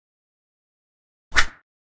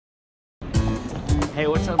Hey,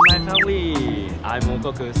 what's up, my family? I'm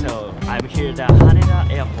OKOKU, so I'm here at Haneda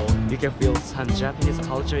Airport. You can feel some Japanese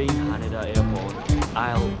culture in Haneda Airport.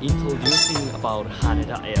 I'll introducing about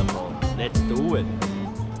Haneda Airport. Let's do it.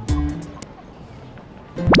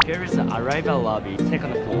 Here is the arrival lobby,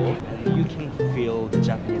 second floor, and you can feel the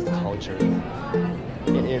Japanese culture.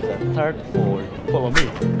 It is the third floor. Follow me.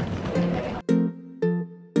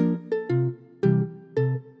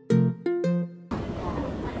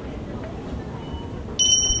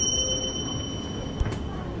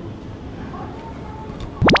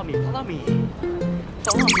 Follow me.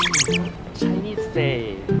 Follow me. Chinese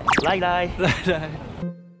say, lai lai. Lai lai.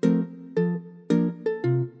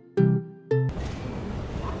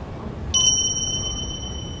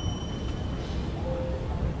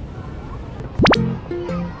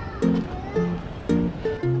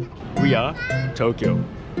 We are Tokyo.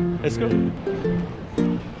 Let's go.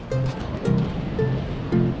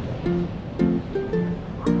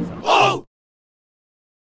 Oh!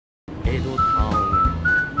 Edo Town.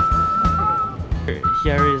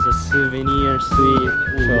 Here is a souvenir sweet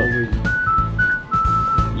shop.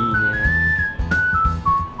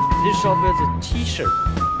 This shop is a t-shirt.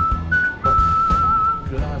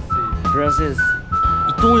 Glasses.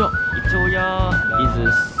 Itoya is a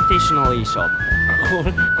stationery shop.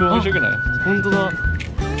 これ面白くない？本当だ。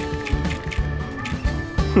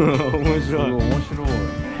面白い。面白い。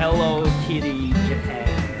Hello Kitty Japan.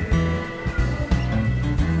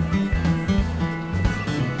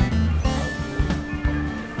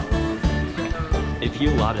 If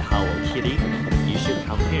you love Hello Kitty, you should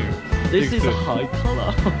come here. This is a high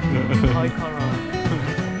color. High color.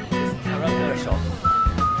 This character shop.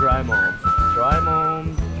 Doraemon,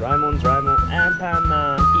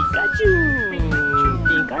 Anpanman, Pikachu,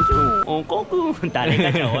 OKOKU. 誰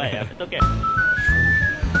かじゃおいやめとけ。This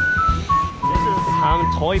is some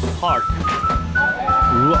toy park.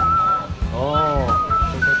 うわ。おー。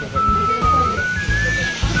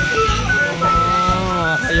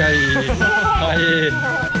早い。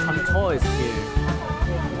Some toys here.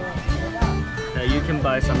 You can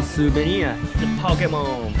buy some souvenir. The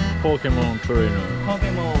Pokemon. Pokemon trainer.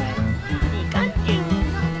 Pokemon. Pikachu.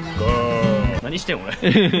 Go. 何してん俺。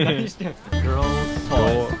何してん。Girls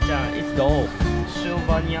toys. じゃあ it's doll.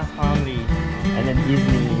 Sylvania family. And then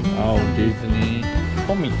Disney. Oh, Disney.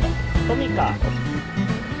 Tomica. Tomica.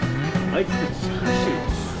 Oh, it's a chopstick.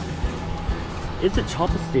 It's a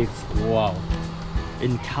chopsticks. Wow.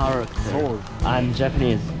 In character. I'm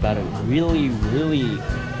Japanese, but really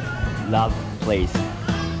love place.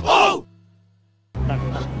 Oh!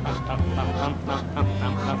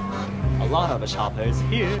 A lot of shoppers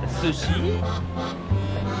here. Sushi.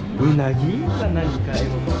 Unagi?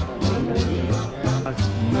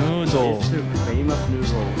 Noodle. This is famous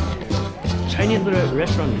noodle. Chinese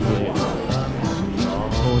restaurant here.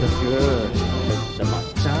 Oh, that's good. The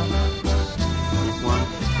matcha. This one.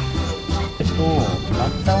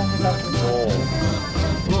 matcha on the floor.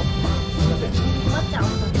 Matcha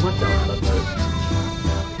on the floor.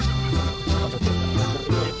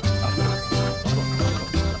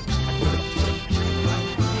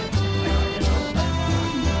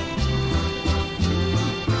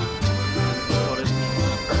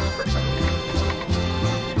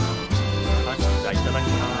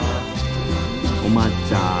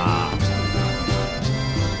 Matcha.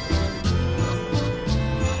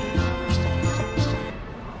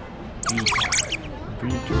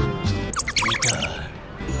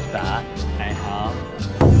 That I have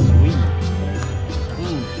sweet.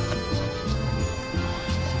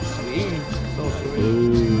 Sweet. So sweet.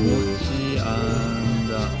 Mochi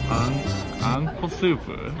and anko soup.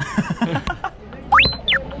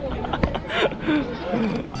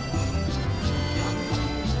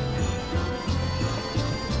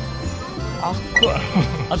 Good.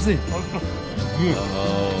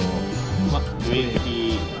 Green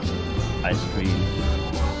tea ice cream.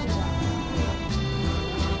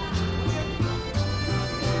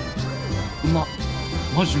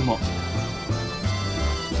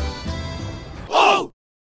 Oh!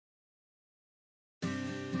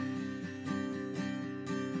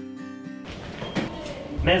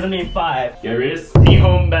 Mezzanine 5. Here is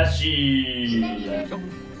Nihonbashi.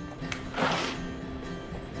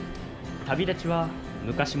 旅立ちは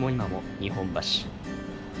昔も今も日本橋。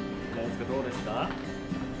どうですか？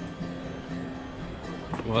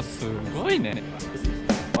うわ、すごいね。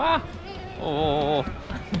わあ、お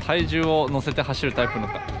体重を乗せて走るタイプね。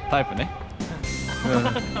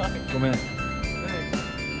ごめん。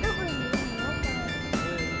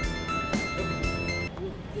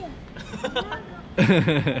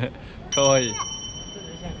かわいい。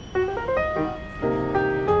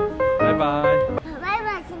バイバイ。バイバイ。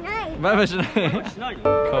バイバイしない。しないよ。か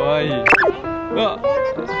わいい。うわ。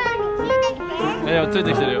いや、つい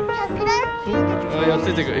てきてるよ。いや、つ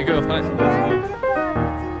いてくる。行くよ。はい。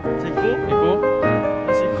じゃあ行こう。行こう。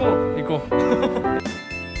よし行こう。行こう。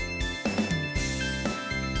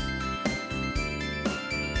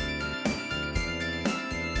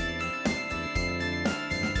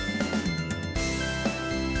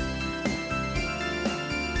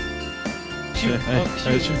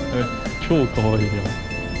超かわいいよ。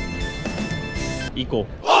行こ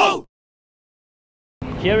う。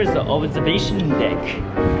Here is the observation deck.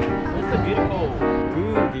 It's a beautiful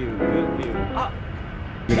good view, good view. あ、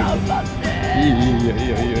頑張って。いいよ。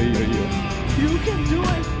You can do it.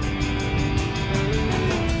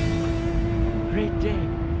 Great day.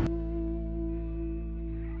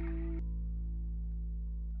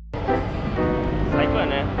 最高や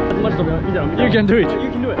ね。マジ飛ぶよ。いいじゃん。You can do it. You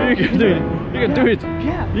can do it. You can do it. You can do it.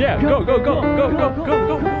 Yeah. Yeah. Go. Go.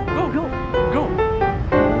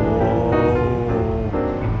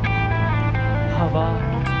 Have a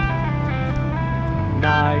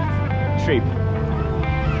nice trip.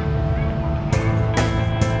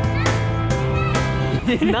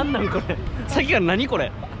 なんなんこれ。さっきから何こ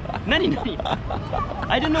れ。何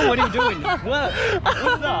I don't know what you're doing. What's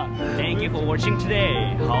that? Thank you for watching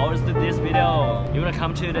today. How's this video? You wanna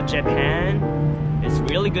come to the Japan? It's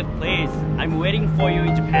really good place. I'm waiting for you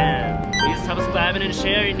in Japan. Please subscribe and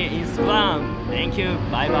share in Instagram. Thank you.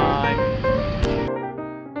 Bye bye.